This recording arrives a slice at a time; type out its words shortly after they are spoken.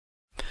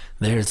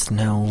There's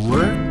no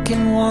work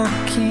in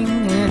walking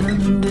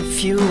and to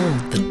fuel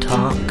the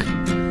talk.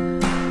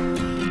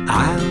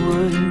 I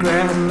would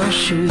grab my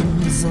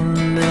shoes and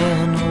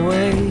then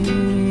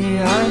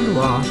away I'd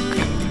walk.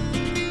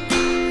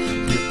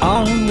 Through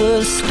all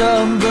the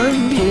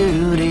stubborn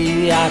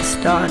beauty I'd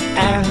start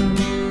at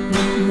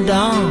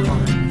dawn,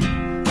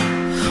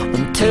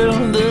 until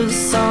the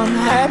sun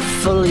had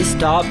fully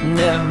stopped,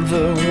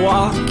 never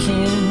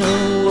walking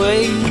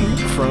away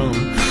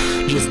from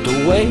just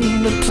a way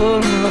to pull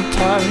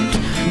apart,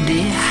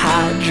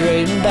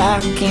 dehydrate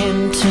back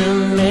into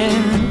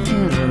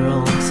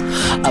minerals.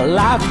 A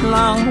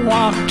lifelong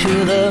walk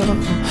to the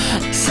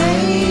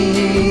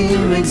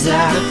same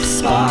exact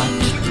spot.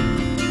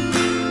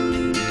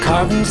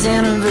 Carbon's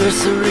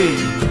anniversary.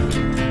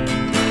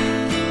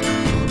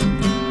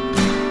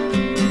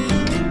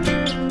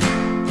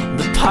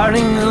 The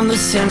parting of the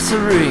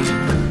sensory.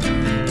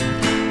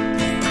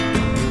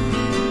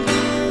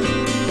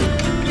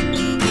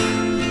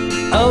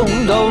 Oh,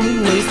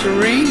 golden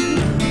mystery.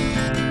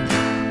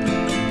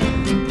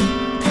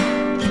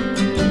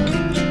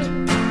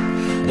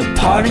 The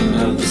parting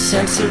of the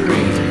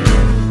sensory.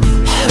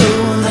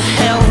 Who the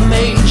hell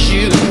made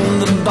you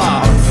the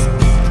boss?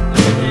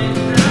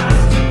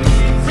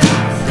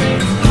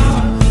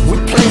 We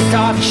placed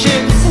our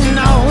chips in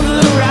all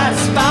the right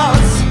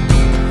spots,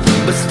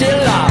 but still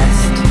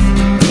lost.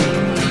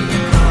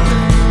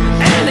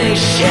 And a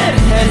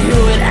shithead who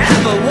would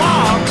ever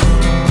walk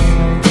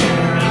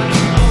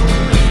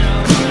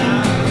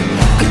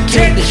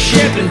take the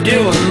ship and do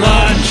a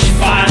much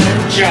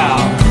finer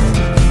job.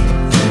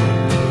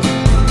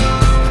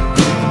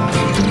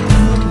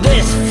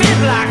 This fit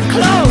like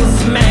clothes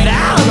made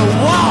out of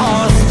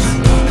wasps.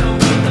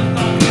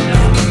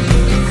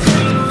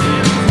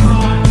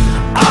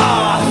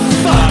 Oh,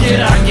 fuck it,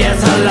 I guess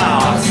I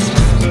lost.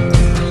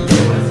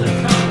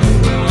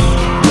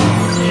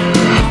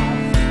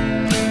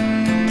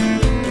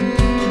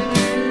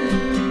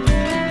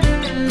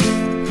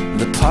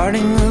 The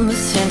parting of the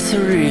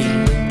sensory.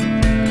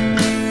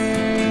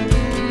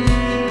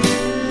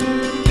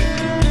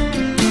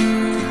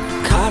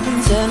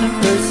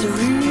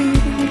 Anniversary.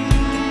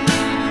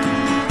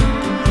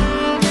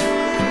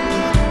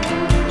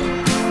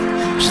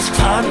 Just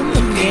part of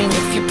the game,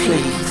 if you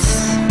please.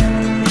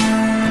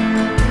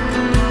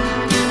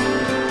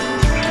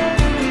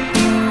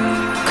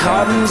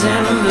 Carbon's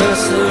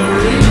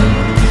anniversary.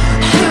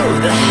 Who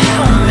the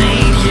hell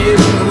made you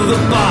the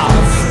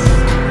boss?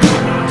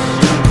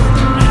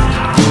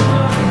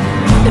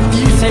 If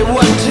you say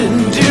what to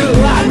do,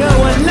 I know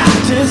what not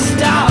to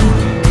stop.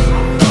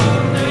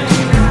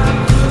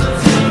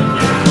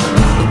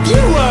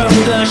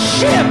 The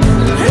ship,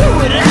 who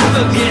would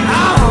ever get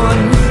on?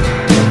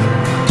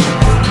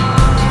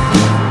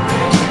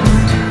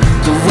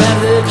 The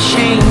weather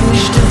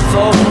changed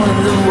for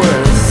the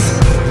worse.